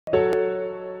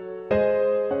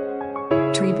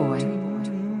Tree Boy.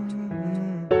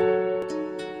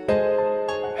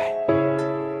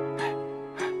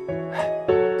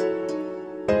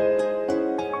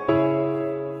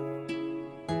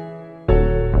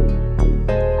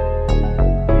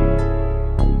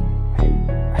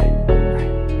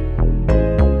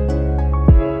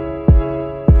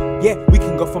 Yeah, we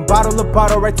can go from bottle to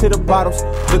bottle, right to the bottles.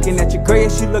 Looking at your girl, yeah,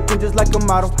 she looking just like a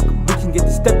model. We can get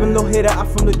the stepping little hitter out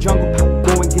from the jungle.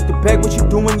 Go and get the bag, what you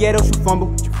doing, yeah, don't you fumble.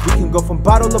 We can go from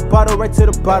bottle to bottle, right to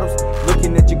the bottles.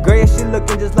 Looking at your girl, yeah, she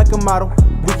looking just like a model.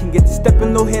 We can get the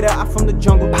stepping little hitter out from the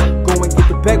jungle. Go and get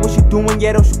the bag, what you doing,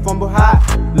 yeah, don't you fumble. Hi,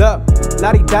 look,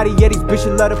 lottie dottie, yeah, these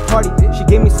bitches love to party. She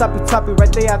gave me soppy toppy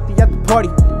right there at the party.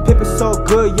 Pip is so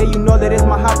good, yeah, you know that it's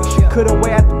my hobby. She couldn't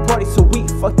wait at the party, so we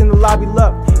fucked in the lobby.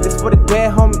 Love, this for the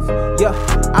dead homies. Yeah,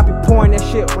 I be pouring that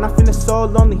shit when I feel so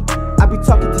lonely. I be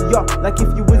talking to y'all like if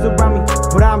you was around me,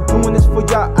 but I'm doing this for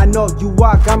y'all. I know you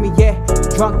are, got me, yeah.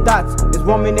 Drunk thoughts is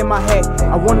roaming in my head.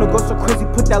 I wanna go so crazy,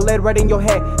 put that lead right in your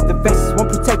head. The vests won't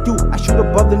protect you, I shoot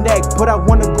above the neck, but I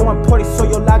wanna go and party so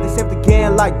your life is safe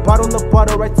again. Like bottle to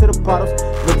bottle, right to the bottles.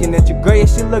 Looking at your girl, yeah,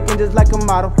 she looking just like a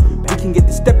model. We can get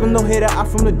the stepping little hitter out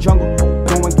from the jungle.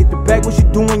 Go and get the bag, what you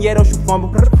doing, yeah, don't you fumble.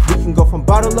 We can go from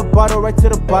bottle to bottle, right to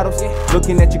the bottles.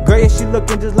 Looking at your girl, yeah, she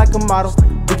looking just like a model.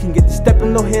 We can get the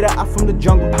stepping little hitter out from the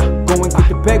jungle. Go and get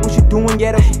the bag, what you doing,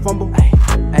 yeah, don't you fumble.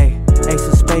 Hey, ace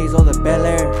of spades or the Bel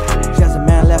Air. She has a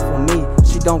man left for me,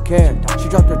 she don't care. She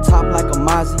dropped her top like a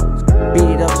Mozzie.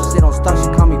 Beat it up, she sit on stock,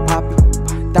 she call me Poppy.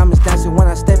 Diamonds dancing when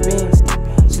I step in.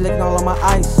 She licking all on my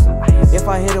ice. If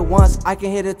I hit it once, I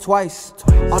can hit it twice.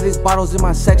 All these bottles in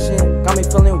my section got me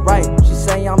feeling right. She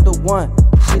saying I'm the one,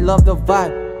 she love the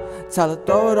vibe. Tell her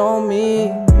throw it on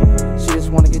me. She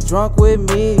just wanna get drunk with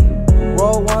me.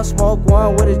 Roll one, smoke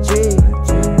one with a G.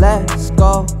 Let's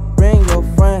go, bring your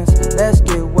friends. Let's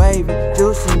get wavy,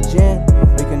 juice and gin.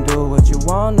 We can do what you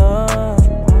wanna.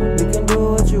 We can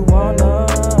do what you wanna.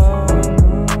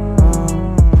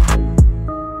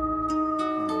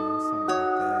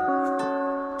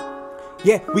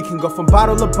 Yeah, we can go from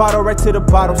bottle to bottle, right to the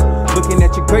bottles. Looking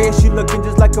at your girl, yeah, she looking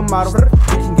just like a model.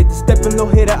 We can get the stepping little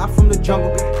hitter out from the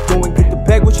jungle. Go and get the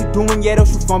bag, what you doing, yeah, don't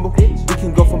you fumble. We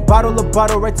can go from bottle to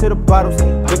bottle, right to the bottles.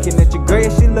 Looking at your girl,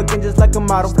 yeah, she looking just like a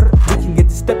model. We can get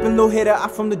the stepping little hitter out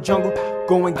from the jungle.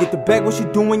 Go and get the bag, what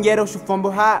you doing, yeah, don't you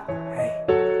fumble. Hot.